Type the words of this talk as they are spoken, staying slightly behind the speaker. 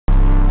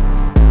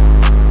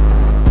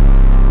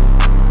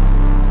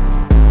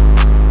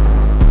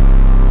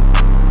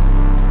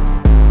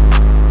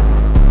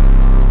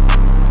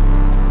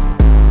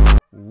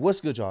What's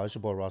good, y'all? It's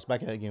your boy Ross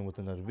back again with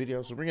another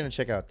video. So we're gonna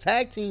check out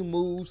tag team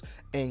moves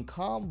and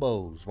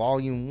combos,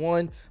 volume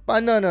 1 by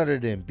none other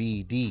than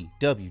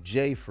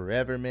BDWJ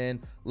Forever,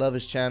 man. Love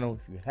his channel.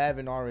 If you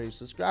haven't already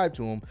subscribed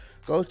to him,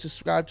 go to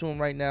subscribe to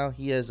him right now.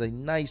 He has a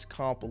nice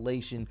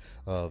compilation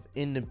of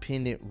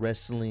independent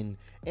wrestling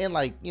and,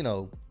 like, you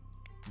know,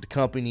 the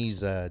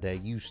companies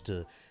that used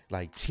to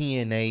like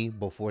TNA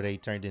before they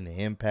turned into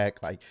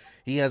Impact. Like,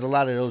 he has a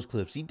lot of those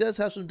clips. He does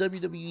have some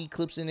WWE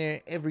clips in there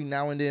every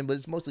now and then, but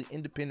it's mostly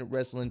independent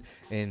wrestling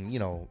and, you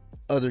know,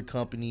 other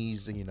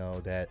companies, you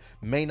know, that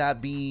may not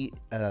be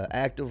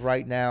active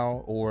right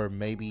now, or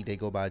maybe they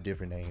go by a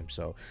different name.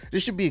 So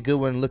this should be a good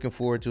one. Looking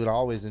forward to it. I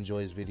always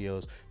enjoy his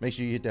videos. Make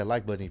sure you hit that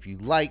like button if you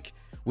like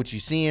what you're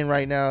seeing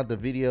right now, the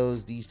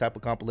videos, these type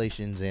of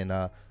compilations. And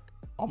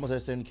almost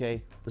at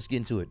 70K. Let's get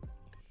into it.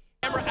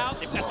 Out.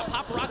 They've got the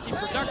paparazzi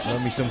production.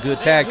 Love me some good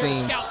tag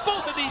teams.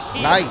 Both of these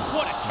teams. Nice.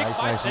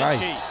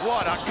 Nice.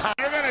 What a...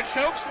 You're going to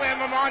choke slam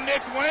him on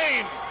Nick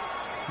Wayne.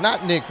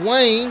 Not Nick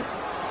Wayne.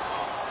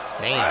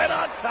 Damn. Right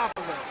on top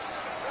of him.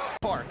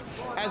 Park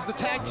as the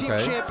tag team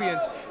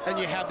champions, and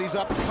you have these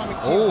up-and-coming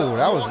teams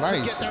that was nice.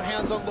 to get their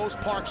hands on those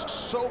Parks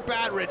so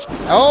bad, Rich.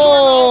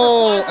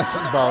 Oh,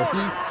 bro,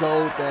 he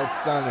sold that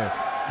stunner.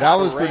 That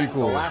was pretty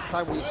cool. The last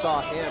time we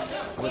saw him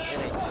was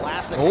in a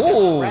classic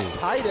against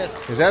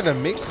Titus. Is that a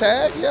mixed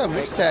tag? Yeah,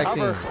 mixed tag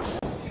team.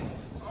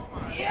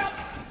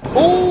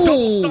 Oh!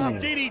 Double stop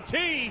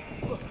DDT.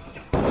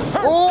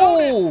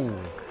 Oh!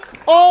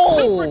 Oh!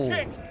 Super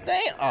kick.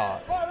 Damn!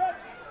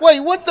 Wait,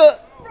 what the?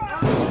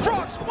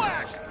 Frog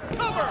splash.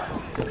 Cover.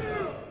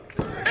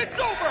 It's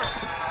over.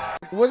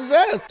 Was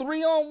that a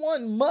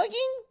 3-on-1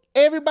 mugging?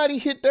 Everybody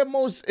hit their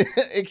most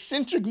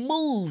eccentric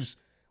moves.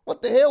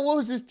 What the hell? What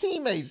was his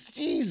teammates?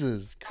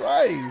 Jesus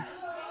Christ.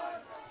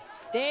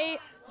 They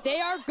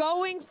are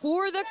going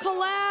for the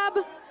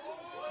collab.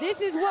 This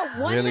is what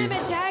one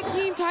limit tag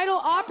team title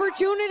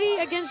opportunity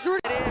against Jordan.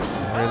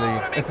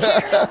 Really?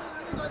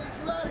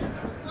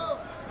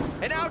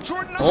 And now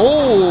Jordan.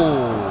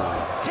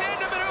 Oh.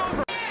 Tandem it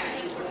over.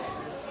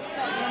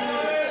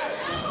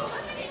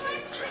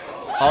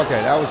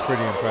 Okay, that was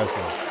pretty impressive.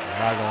 I'm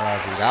not gonna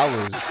lie to you.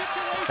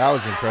 That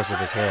was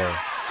impressive as hell.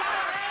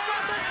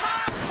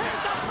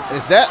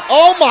 Is that?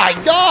 Oh my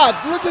God!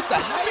 Look at the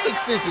height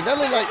extension. That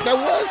looked like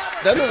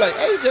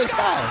AJ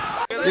Styles.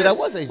 Yeah, that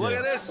was AJ. Look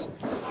at this.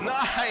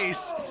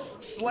 Nice.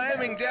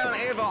 Slamming down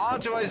Ava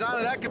onto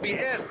Aizana. That could be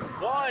it.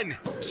 1,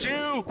 2, 3.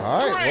 All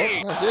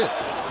right, well, that's it.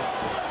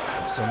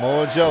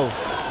 Samoa Joe.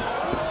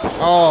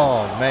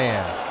 Oh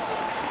man.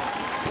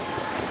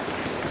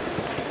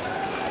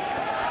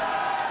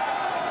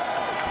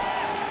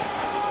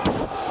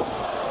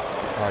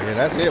 Oh yeah,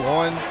 that's it.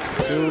 1,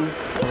 2,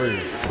 3.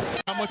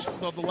 How much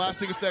of the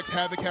lasting effect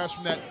Havoc has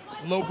from that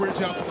low bridge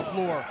out to the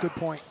floor? Good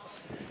point.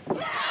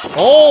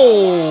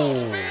 Oh!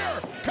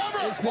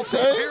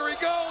 Okay. Here we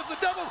go. The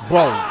double.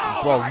 Bro,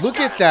 look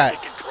at that.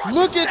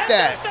 Look at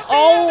that.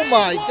 Oh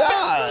my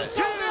God.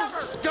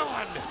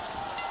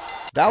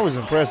 That was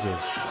impressive.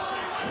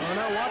 Oh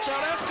no, watch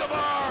out,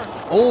 Escobar.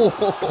 Oh.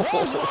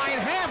 Clothesline,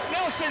 half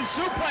Nelson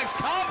suplex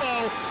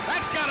combo.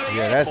 That's gotta be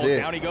it. Yeah, that's it.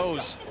 Down he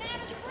goes.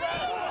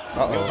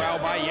 Uh-oh. Brow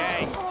by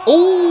Yang.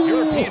 Oh!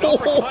 European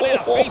uppercut and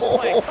a face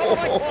plant. Covered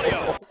by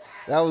Claudio.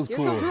 That was Here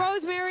cool. comes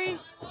Rosemary.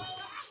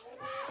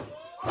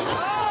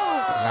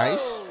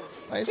 Nice.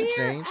 Nice Spear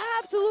exchange.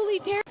 absolutely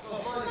terrible.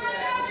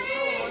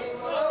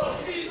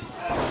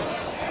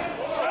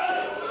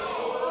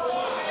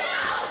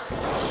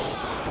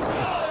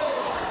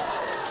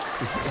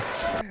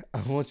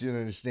 I want you to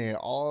understand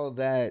all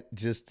that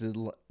just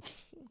to...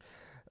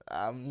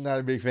 I'm not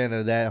a big fan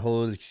of that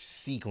whole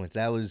sequence.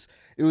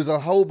 It was a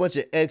whole bunch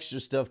of extra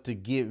stuff to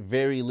get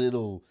very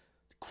little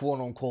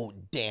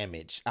quote-unquote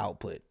damage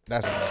output.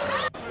 That's what I'm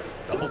saying.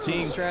 Double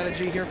team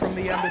strategy here from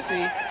the embassy.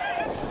 And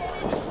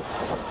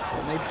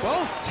they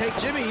both take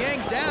Jimmy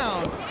Yang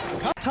down.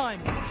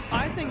 Time.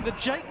 I think that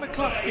Jake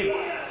McCluskey.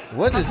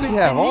 What does he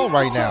have on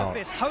right now?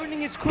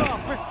 Honing his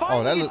craft,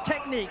 refining his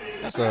technique.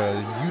 That's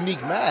a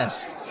unique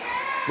mask.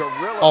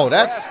 Gorilla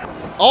that was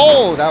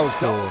cool. That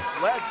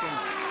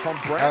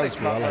was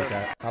cool. I like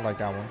that. I like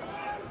that one.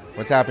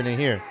 What's happening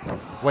here?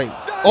 Wait.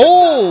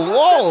 Oh,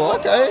 whoa,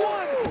 okay.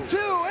 1, 2,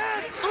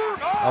 and 3.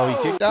 Oh, he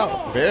kicked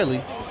out.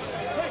 Barely.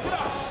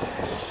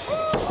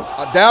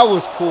 That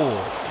was cool.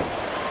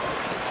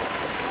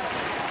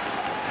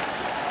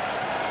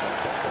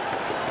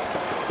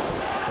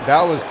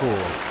 That was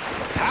cool.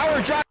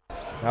 Power drive.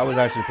 That was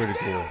actually pretty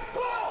cool.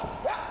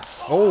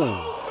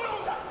 Oh.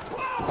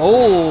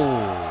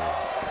 Oh.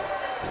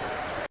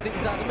 I think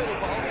he's down the middle,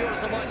 but I'll be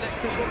honest, I might let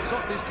Chris Roberts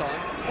off this time.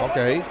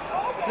 Okay.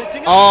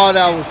 Oh,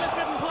 that was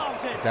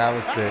sick. That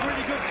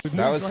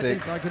was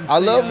sick. I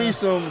love me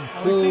some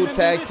cool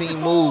tag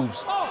team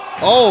moves.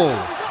 Oh.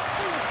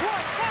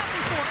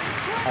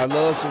 I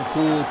love some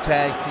cool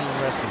tag team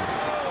wrestling.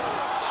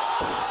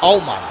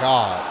 Oh my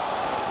God.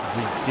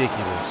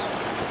 Ridiculous.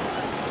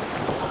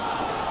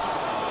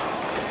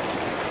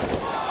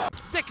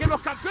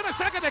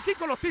 sacan de aquí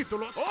con los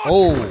títulos.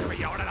 Oh.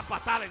 Y ahora la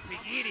patada en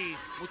Sigiri.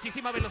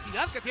 Muchísima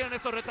velocidad que tienen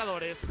estos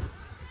retadores.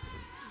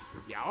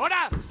 Y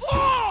ahora,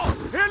 ¡oh!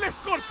 El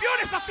escorpión,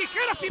 esas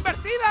tijeras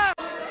invertidas.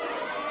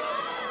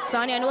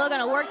 Sonya and Will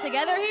gonna work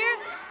together here.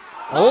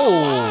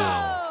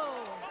 Oh.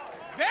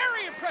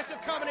 Very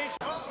impressive combination.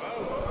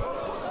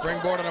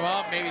 Springboarding him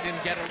up, maybe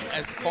didn't get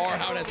as far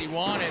out as he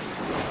wanted.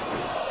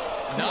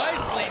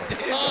 Nicely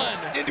done.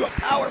 Into a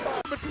power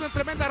bomb.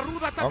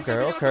 Okay,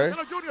 okay.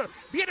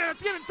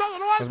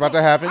 What's about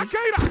to happen?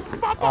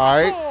 All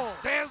right.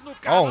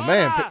 Oh,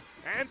 man.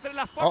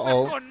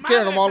 Uh-oh.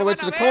 Carrying him all the way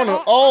to the corner.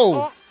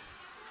 Oh.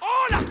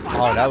 Oh,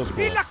 that was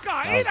cool.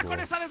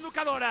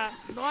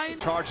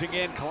 Charging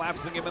in,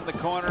 collapsing him in the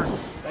corner.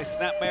 They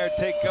snapmare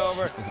take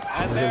over.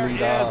 And there is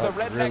the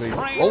redneck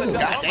crane. Oh,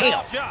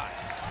 goddamn.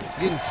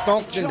 Getting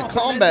stomped in the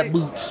combat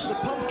boots.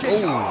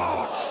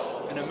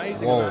 Oh. An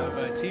amazing amount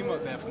of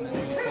teamwork there from the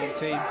newly formed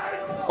team.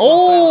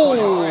 Oh.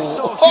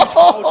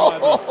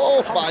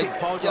 Oh, my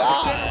God.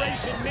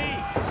 Generation me.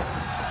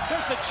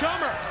 There's the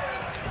chummer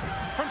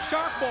from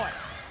Shark Boy.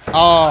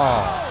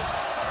 Oh.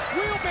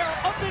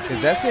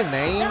 Is that your your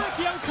name?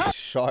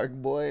 Shark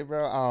Boy,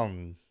 bro.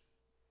 I'm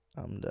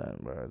done,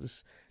 bro.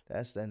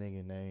 That's that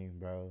nigga name,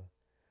 bro.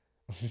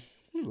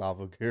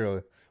 Lava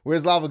Girl.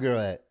 Where's Lava Girl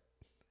at?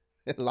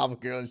 Lava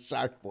Girl and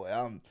Shark Boy.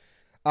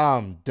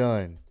 I'm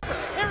done.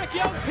 Eric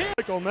Young,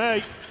 Michael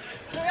May.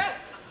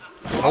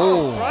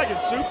 Oh. Dragon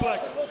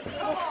suplex.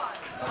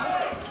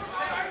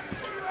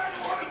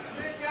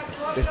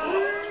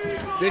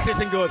 This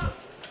isn't good.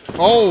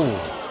 Oh.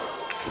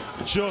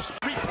 Just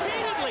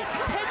Repeatedly,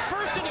 head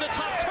first into the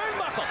top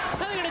turnbuckle.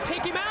 Now they're going to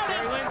take him out.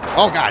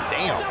 Oh, god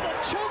damn. Double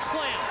choke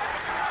slam.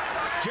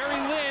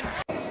 Jerry Lynn.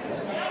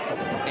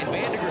 And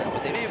Vandergrift,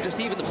 but they may have just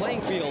evened the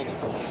playing field.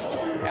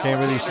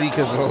 Can't really see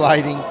because of the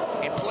lighting.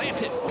 And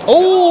planted.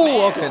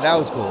 Oh, okay, that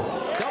was cool.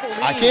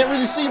 I can't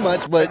really see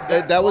much, but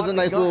that was a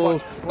nice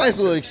little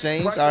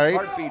exchange. All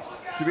right.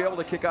 To be able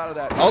to kick out of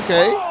that.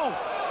 Okay.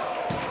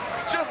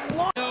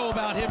 Know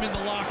about him in the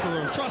locker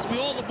room. Trust me,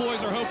 all the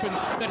boys are hoping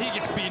that he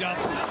gets beat up.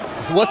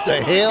 What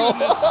the hell?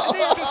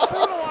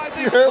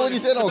 You heard what he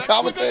said on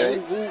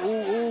commentary?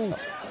 Oh,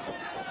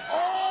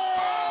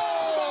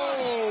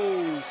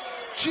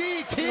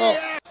 GTS.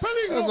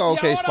 That's an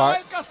okay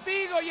spot.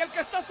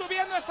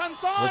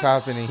 What's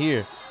happening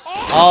here?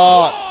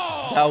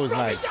 Oh, that was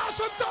nice.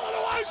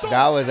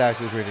 That was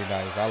actually pretty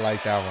nice. I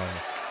like that one.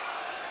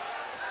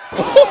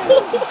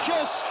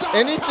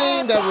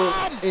 Anything that will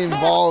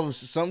involve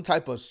some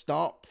type of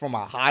stomp from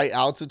a high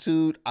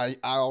altitude, I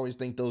always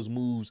think those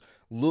moves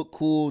look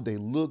cool. They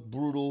look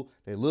brutal.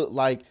 They look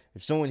like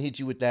if someone hit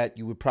you with that,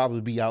 you would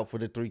probably be out for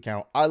the 3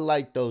 count. I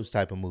like those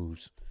type of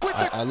moves.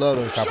 I love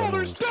those type of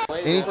moves.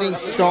 Anything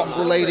stomp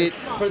related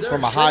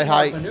from a high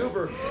height.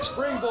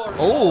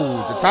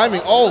 Oh, the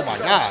timing. Oh my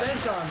God.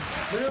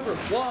 Maneuver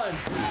 1,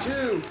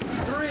 2,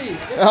 3.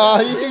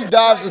 He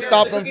dived to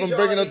stop him from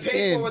bringing up the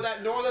pin. With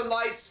that Northern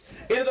Lights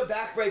into the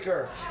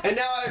backbreaker, and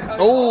now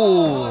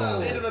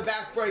into the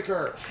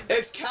backbreaker.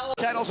 Excalibur.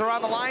 Titles are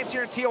on the lines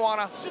here in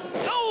Tijuana.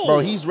 No! Bro,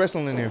 he's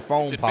wrestling in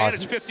foam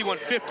posits.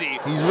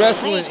 51-50. He's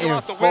wrestling in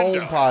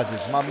foam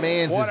posits. My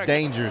man's is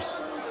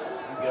dangerous. Here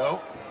we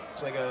go.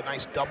 It's like a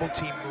nice double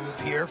team move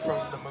here from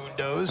the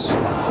Mundos.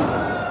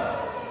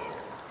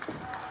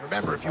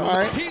 Remember, if you all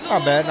right,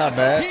 not bad, not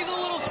bad. He's a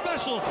little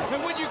special,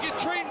 and when you get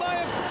trained by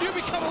him, you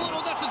become a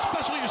little nuts and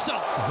special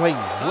yourself. Wait,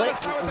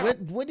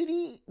 what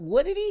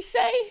did he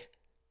say?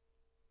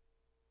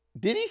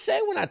 Did he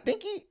say when I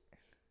think he?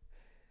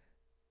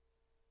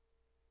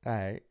 All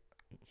right,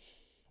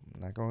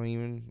 I'm not gonna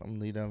even. I'm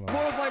gonna leave that alone.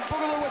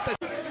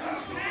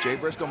 Jay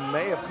Briscoe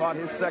may have caught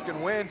his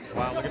second win.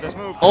 Wow, look at this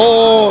move.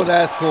 Oh,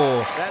 that's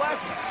cool.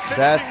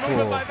 That's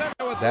cool.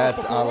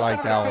 I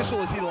like that one.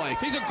 Is he like?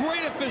 He's a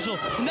great official.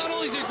 Not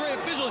only is he a great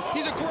official,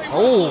 he's a great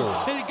wrestler.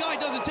 And the guy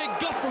doesn't take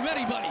guff from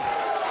anybody.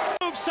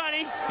 Move,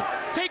 Sonny.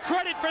 Take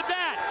credit for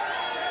that.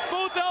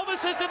 Both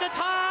Elvises to the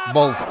top.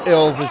 Both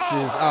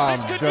Elvises. I'm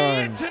this could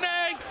done. Be it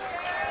today.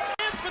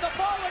 Hands for the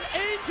fallen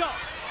angel.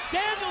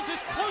 Daniels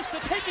is close to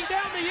taking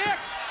down the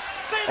X.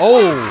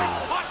 Oh.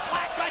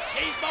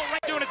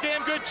 Doing a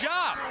damn good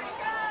job.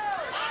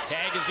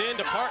 Tag is in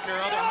to partner,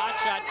 other hot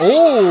shot.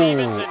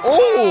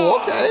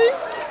 Oh, okay.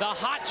 The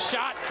hot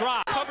shot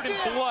drop. Covered in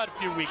blood a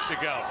few weeks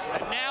ago.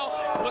 And now,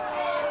 look,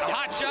 the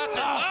hot shots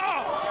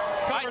are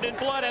covered in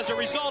blood as a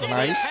result of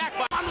the attack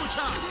by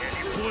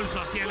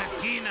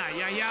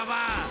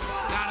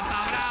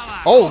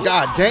Oh,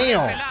 god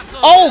damn.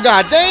 Oh,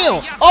 god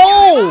damn.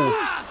 Oh.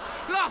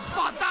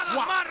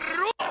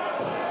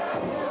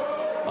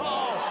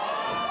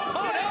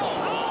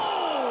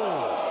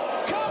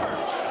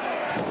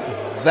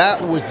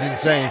 That was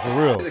insane for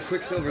real. The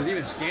Quicksilver's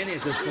even standing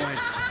at this point.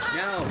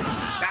 Now,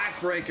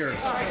 backbreaker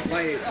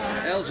by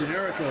El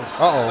Generico.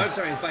 I'm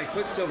sorry, it's by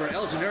Quicksilver.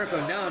 El Generico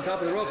now on top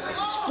of the ropes.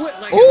 Split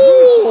like a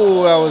moose.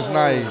 Ooh, that was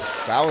nice.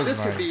 That was nice. This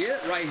could be it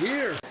right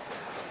here.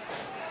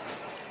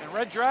 And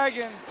Red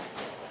Dragon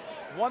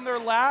won their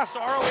last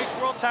ROH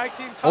World Tag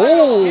Team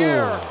title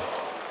here.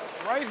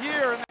 Right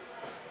here.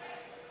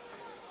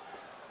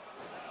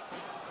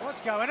 What's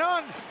going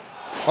on?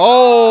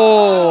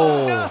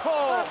 Oh, no.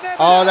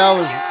 Oh, that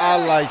was,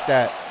 I like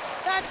that.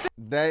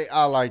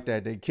 I like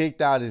that. They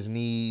kicked out his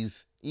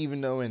knees,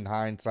 even though in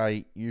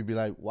hindsight, you'd be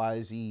like, why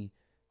is he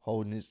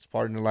holding his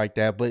partner like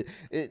that? But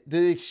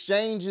the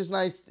exchange is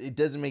nice. It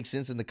doesn't make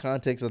sense in the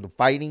context of the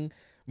fighting,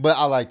 but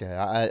I like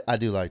that. I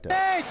do like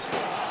that.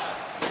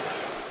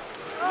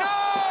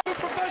 No!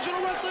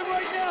 Professional wrestling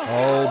right now.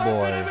 Oh,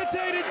 boy.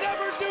 Imitated,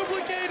 never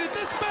duplicated.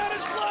 This man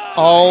is live.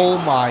 Oh,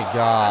 my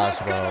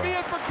gosh, bro.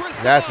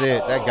 That's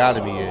it. That got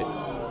to be it.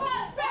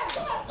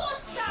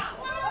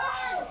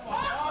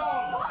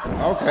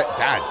 Okay.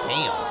 God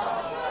damn.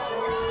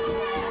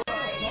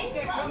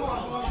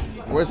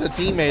 Where's her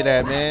teammate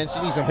at, man?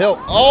 She needs some help.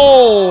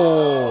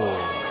 Oh!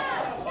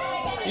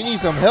 She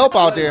needs some help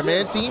out there,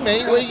 man.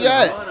 Teammate, what you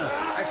got?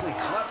 Actually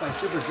caught by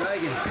Super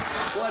Dragon.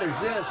 What is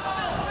this?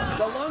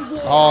 The lung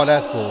blower. Oh,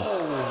 that's cool.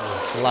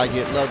 I like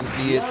it. Love to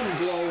see it.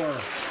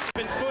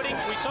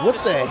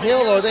 What the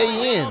hell are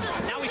they in?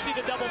 Now we see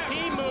the double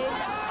team move.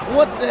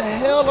 What the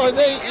hell are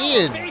they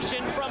in?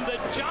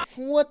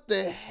 What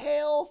the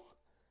hell?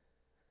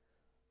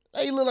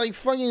 They look like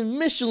fucking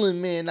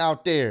Michelin men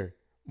out there.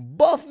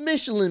 Buff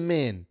Michelin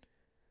men.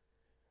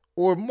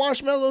 Or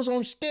marshmallows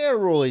on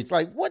steroids.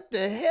 Like, what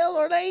the hell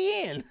are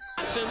they in?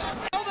 Spins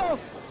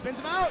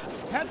him out.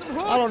 Has him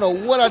hooked. I don't know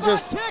what I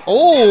just...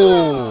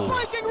 Oh!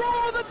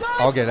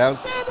 Okay, that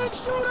was...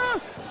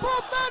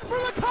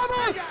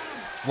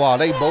 Wow,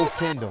 they both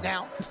pinned him.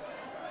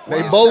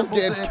 They both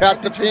did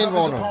got the pin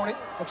on him.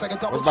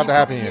 What's about to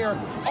happen here?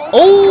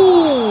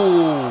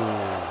 Oh!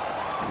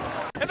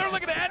 And they're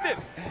looking to end it.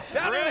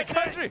 Down in the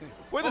country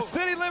with a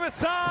city limit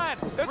sign.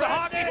 There's a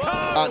hockey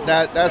toe.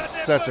 That's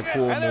such a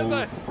cool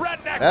move.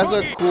 That's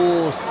a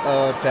cool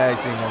tag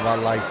team move. I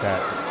like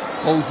that.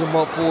 Holds him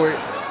up for it.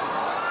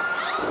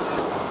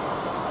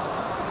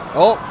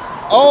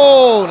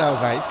 Oh, that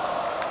was nice.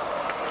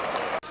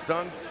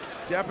 Stunned,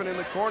 Deppin in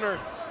the corner.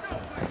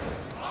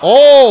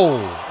 Oh!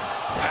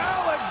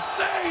 Alex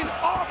Zane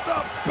off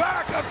the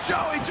back of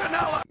Joey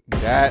Janela.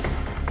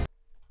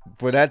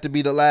 For that to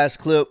be the last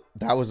clip,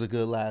 that was a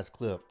good last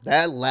clip.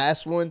 That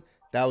last one,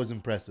 that was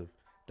impressive.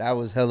 That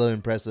was hella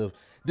impressive.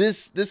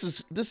 This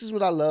is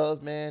what I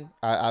love, man.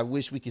 I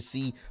wish we could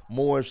see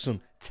more of some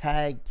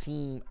tag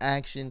team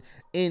action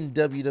in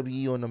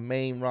WWE on the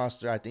main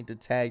roster. I think the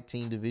tag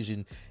team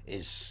division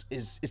is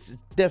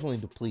definitely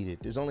depleted.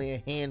 There's only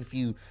a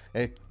handful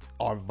that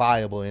are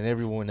viable, and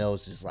everyone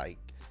else is like,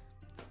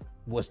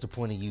 what's the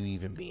point of you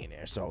even being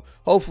there? So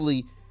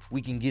hopefully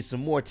we can get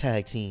some more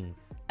tag team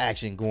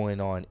action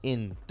going on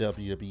in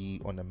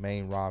WWE on the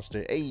main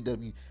roster.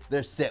 AEW,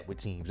 they're set with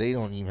teams. They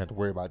don't even have to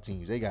worry about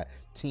teams. They got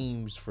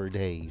teams for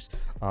days.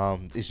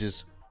 It's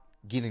just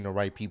getting the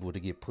right people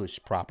to get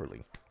pushed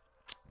properly.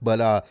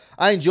 But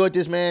I enjoyed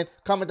this, man.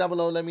 Comment down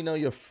below. Let me know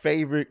your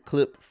favorite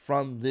clip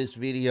from this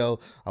video.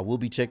 I will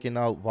be checking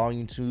out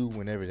Volume 2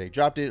 whenever they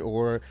dropped it,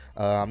 or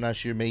I'm not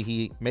sure.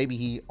 Maybe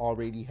he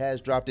already has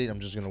dropped it. I'm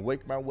just gonna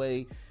work my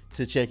way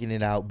to checking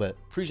it out. But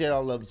appreciate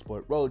all the love and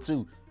support. Road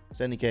to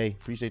 70K.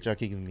 Appreciate y'all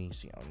kicking with me.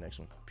 See y'all on the next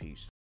one.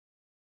 Peace.